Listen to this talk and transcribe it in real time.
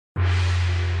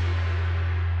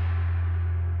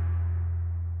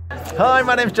Hi,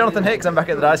 my name's Jonathan Hicks. I'm back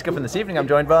at the Dice Cup, and this evening I'm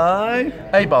joined by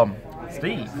A-Bomb.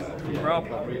 Steve, Rob,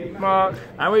 Mark,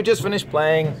 and we've just finished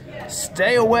playing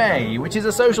Stay Away, which is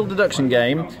a social deduction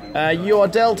game. You are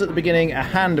dealt at the beginning a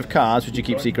hand of cards, which you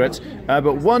keep secrets,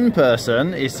 but one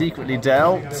person is secretly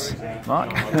dealt,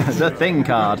 Mark, the Thing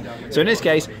card. So in this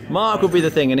case, Mark will be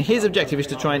the Thing, and his objective is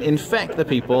to try and infect the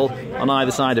people on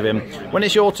either side of him. When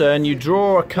it's your turn, you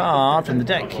draw a card from the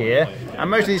deck here, and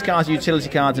most of these cards are utility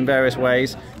cards in various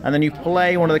ways, and then you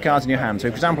play one of the cards in your hand. So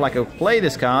for example, I could play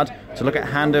this card to look at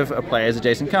hand of a player's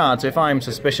adjacent card. So if I'm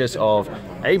suspicious of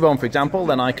A-Bomb, for example,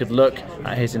 then I could look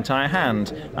at his entire hand,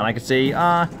 and I could see,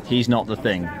 he's not the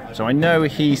Thing. So I know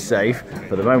he's safe,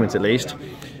 for the moment at least.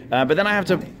 But then I have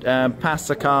to pass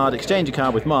a card, exchange a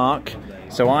card with Mark.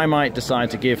 So I might decide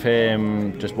to give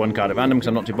him just one card at random because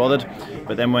I'm not too bothered.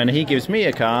 But then when he gives me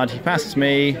a card, he passes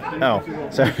me... Oh,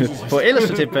 so for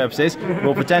illustrative purposes,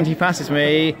 we'll pretend he passes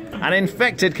me an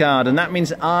infected card. And that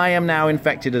means I am now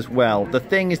infected as well. The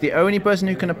Thing is the only person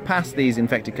who can pass these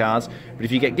infected cards. But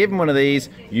if you get given one of these,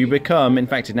 you become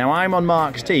infected. Now I'm on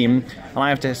Mark's team, and I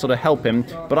have to sort of help him.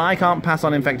 But I can't pass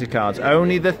on infected cards.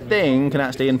 Only the Thing can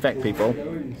actually infect people.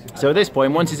 So at this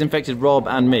point, once he's infected Rob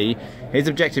and me, his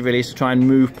objective really is to try and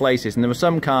move places, and there are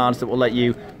some cards that will let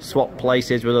you swap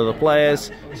places with other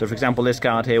players. So for example, this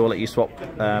card here will let you swap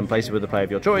places with the player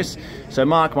of your choice. So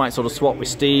Mark might sort of swap with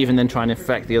Steve and then try and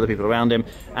infect the other people around him.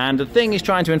 And the Thing is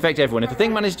trying to infect everyone. If the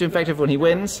Thing manages to infect everyone, he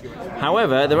wins.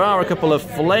 However, there are a couple of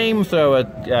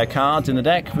flamethrower cards in the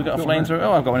deck. We've got a flamethrower.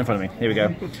 Oh, I've got one in front of me. Here we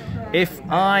go. If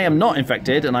I am not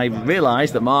infected and I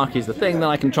realise that Mark is the Thing, then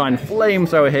I can try and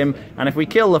flamethrower him. And if we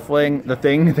kill the Thing,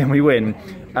 then we win.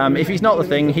 If he's not the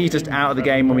Thing, he's just out of the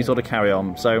game when we sort of carry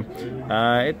on. So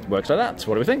it works like that.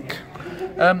 What do we think?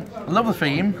 love the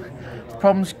theme.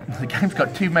 The game's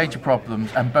got two major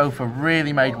problems, and both are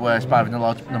really made worse by having a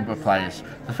large number of players.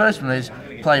 The first one is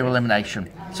player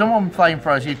elimination. Someone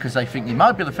flamethrows you because they think you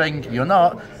might be the Thing, you're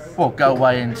not. Well, go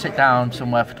away and sit down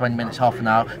somewhere for 20 minutes, half an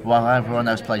hour, while everyone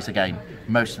else plays the game.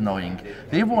 Most annoying.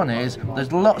 The other one is,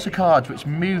 there's lots of cards which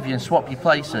move you and swap your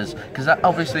places, because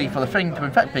obviously for the Thing to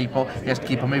infect people, he has to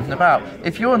keep on moving about.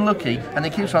 If you're unlucky and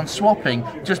it keeps on swapping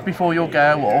just before your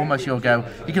go, or almost your go,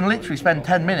 you can literally spend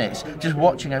 10 minutes just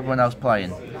watching everyone else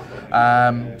playing.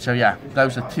 So yeah,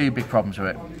 those are two big problems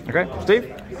with it. Okay,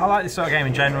 Steve? I like this sort of game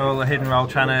in general, a hidden role,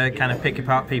 trying to kind of pick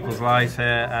apart people's lives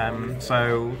here.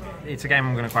 So it's a game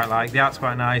I'm going to quite like. The art's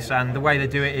quite nice, and the way they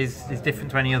do it is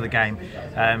different to any other game.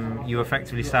 You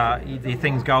effectively start, the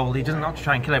Thing's goal, he doesn't not to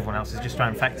try and kill everyone else, he's just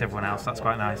trying to infect everyone else. That's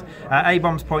quite nice.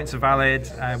 A-Bomb's points are valid.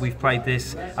 We've played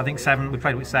this, I think 7, we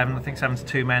played with 7, I think 7's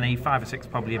too many, 5 or 6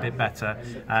 probably a bit better.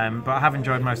 But I have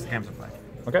enjoyed most of the games I've played.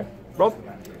 Okay, Rob?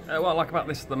 What I like about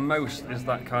this the most is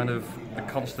that kind of the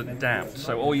constant doubt.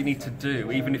 So all you need to do,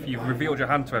 even if you've revealed your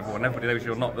hand to everyone, everybody knows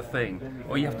you're not the Thing,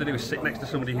 all you have to do is sit next to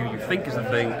somebody who you think is the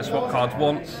Thing, and swap cards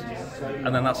once,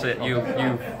 and then that's it.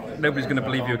 Nobody's going to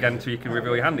believe you again until you can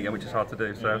reveal your hand again, which is hard to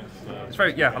do. So it's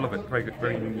very, yeah, I love it. Very good,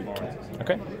 very unique.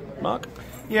 Okay, Mark?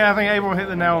 Yeah, I think everyone hit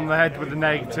the nail on the head with the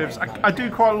negatives. I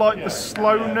do quite like the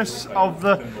slowness of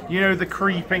the, the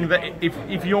creeping, that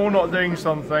if you're not doing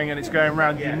something and it's going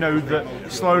around, you know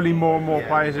that slowly more and more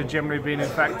players are generally being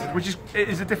infected, which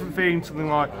is a different feeling to something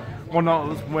like One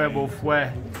Night Werewolf,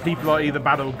 where people are either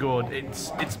bad or good.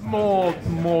 It's more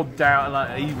doubt and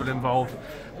like evil involved.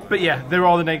 But yeah, there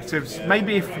are the negatives.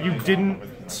 Maybe if you didn't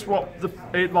swap the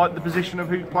position of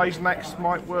who plays next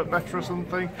might work better or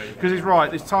something, because it's right,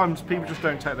 there's times people just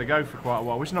don't take their go for quite a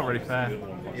while, which is not really fair.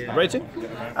 Rating?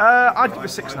 I'd give it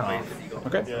 6.5.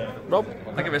 Okay, Rob?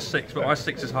 I give it a 6, but my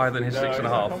 6 is higher than his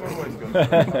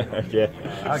 6.5. Yeah.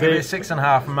 I'll give it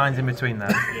 6.5, and mine's in between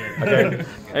there. Okay,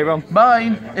 Aaron?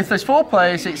 Mine, if there's 4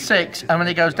 players, it's 6, and when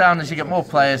it goes down as you get more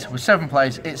players, with 7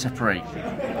 players, it's a 3.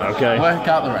 Okay. Work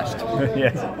out the rest.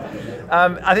 Yes.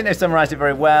 I think they've summarised it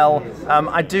very well.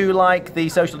 I do like the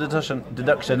social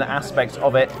deduction aspects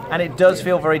of it, and it does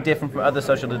feel very different from other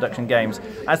social deduction games.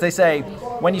 As they say,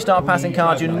 when you start passing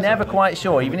cards, you're never quite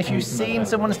sure. Even if you've seen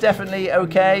someone's definitely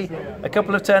okay, a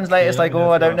couple of turns later it's like, oh,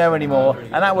 I don't know anymore,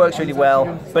 and that works really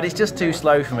well, but it's just too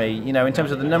slow for me. In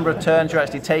terms of the number of turns you're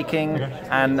actually taking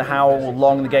and how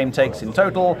long the game takes in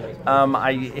total,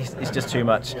 it's just too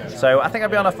much. So I think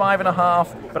I'd be on a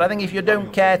 5.5, but I think if you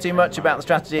don't care too much about the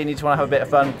strategy and you just want to have a bit of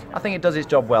fun, I think it does its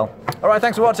job well. Alright,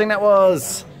 thanks for watching. That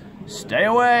was Stay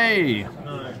Away!